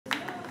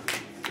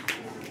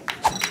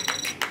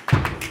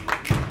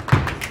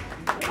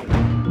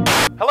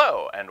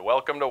Hello, and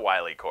welcome to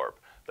Wiley Corp,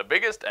 the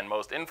biggest and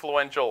most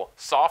influential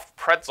soft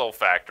pretzel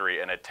factory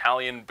and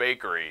Italian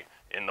bakery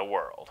in the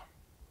world.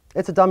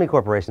 It's a dummy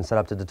corporation set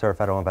up to deter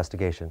federal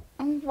investigation.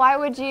 Why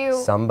would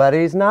you?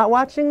 Somebody's not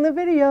watching the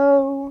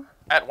video.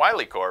 At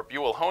Wiley Corp, you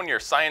will hone your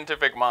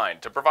scientific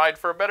mind to provide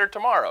for a better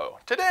tomorrow,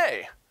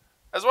 today,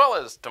 as well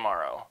as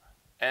tomorrow,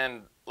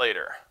 and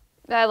later.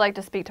 I'd like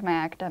to speak to my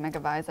academic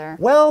advisor.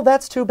 Well,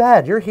 that's too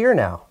bad. You're here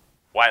now.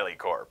 Wiley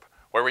Corp,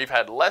 where we've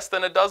had less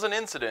than a dozen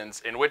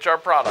incidents in which our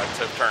products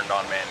have turned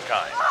on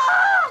mankind.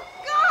 Oh,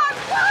 God,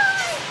 why?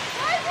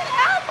 Why is it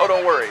happening? Oh,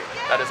 don't worry.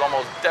 That is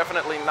almost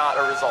definitely not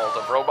a result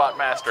of robot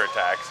master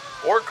attacks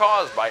or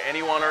caused by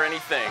anyone or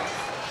anything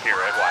here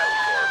at Wiley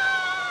Corp.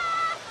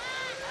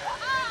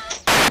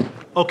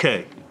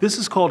 Okay, this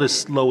is called As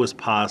Slow as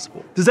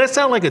Possible. Does that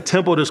sound like a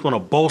tempo that's gonna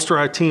bolster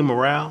our team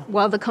morale?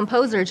 Well, the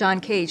composer, John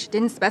Cage,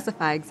 didn't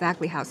specify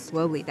exactly how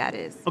slowly that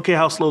is. Okay,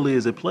 how slowly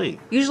is it played?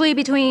 Usually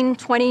between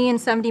 20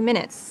 and 70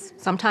 minutes.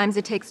 Sometimes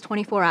it takes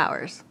 24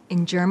 hours.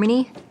 In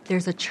Germany,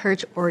 there's a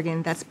church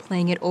organ that's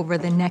playing it over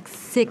the next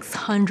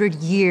 600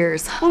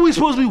 years. What, are we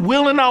supposed to be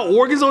wheeling our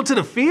organs onto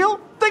the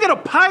field? Think of the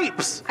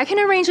pipes! I can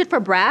arrange it for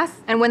brass,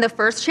 and when the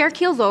first chair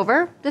keels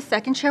over, the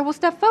second chair will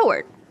step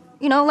forward.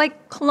 You know,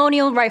 like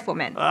colonial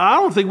riflemen. I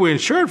don't think we're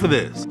insured for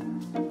this.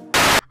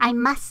 I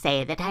must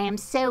say that I am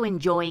so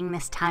enjoying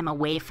this time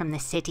away from the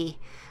city,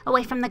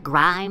 away from the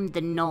grime,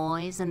 the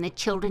noise, and the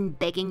children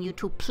begging you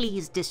to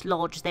please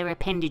dislodge their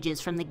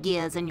appendages from the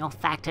gears in your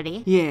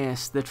factory.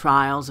 Yes, the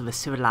trials of a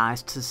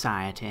civilized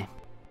society.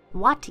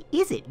 What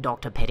is it,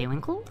 Dr.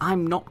 Periwinkle?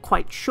 I'm not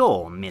quite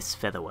sure, Miss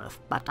Featherworth,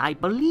 but I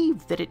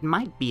believe that it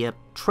might be a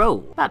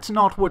troll. That's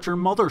not what your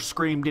mother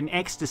screamed in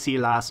ecstasy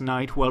last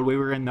night while we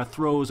were in the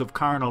throes of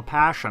carnal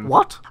passion.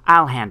 What?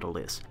 I'll handle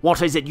this.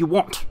 What is it you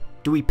want?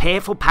 Do we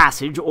pay for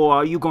passage, or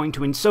are you going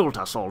to insult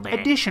us all day?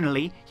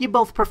 Additionally, you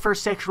both prefer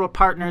sexual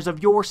partners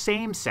of your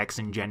same sex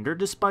and gender,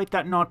 despite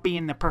that not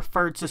being the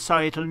preferred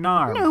societal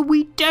norm. No,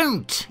 we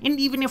don't. And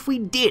even if we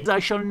did, I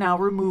shall now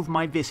remove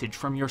my visage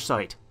from your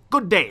sight.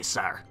 Good day,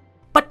 sir.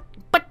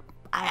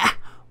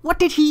 What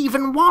did he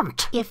even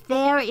want? If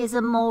there is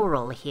a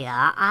moral here,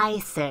 I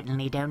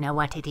certainly don't know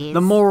what it is.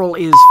 The moral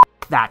is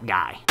f that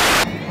guy.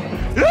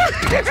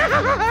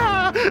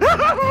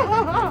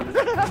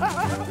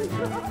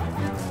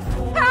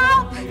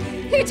 Help!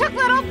 He took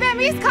little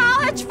Bimmy's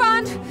college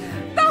fund!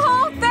 The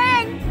whole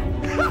thing!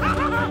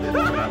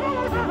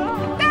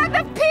 And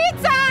the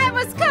pizza I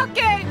was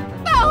cooking!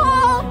 The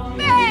whole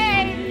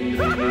thing!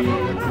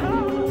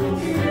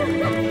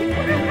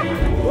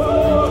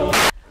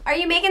 Are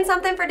you making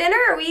something for dinner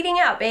or are we eating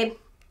out, babe?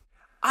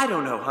 I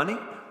don't know, honey.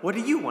 What do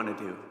you want to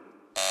do?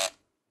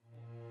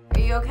 Are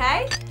you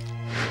okay?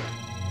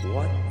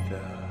 What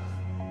the...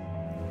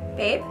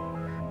 Babe?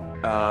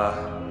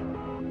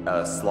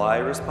 A sly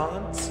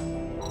response?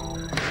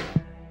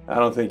 I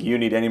don't think you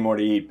need any more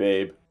to eat,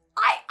 babe.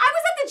 I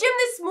was at the gym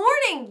this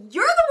morning.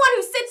 You're the one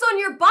who sits on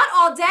your butt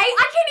all day.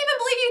 I can't even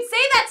believe you'd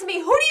say that to me.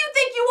 Who do you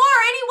think you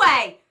are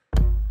anyway?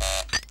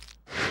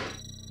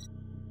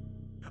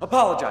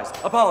 Apologize.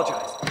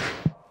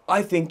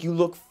 I think you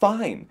look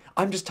fine.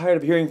 I'm just tired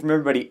of hearing from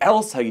everybody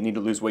else how you need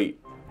to lose weight.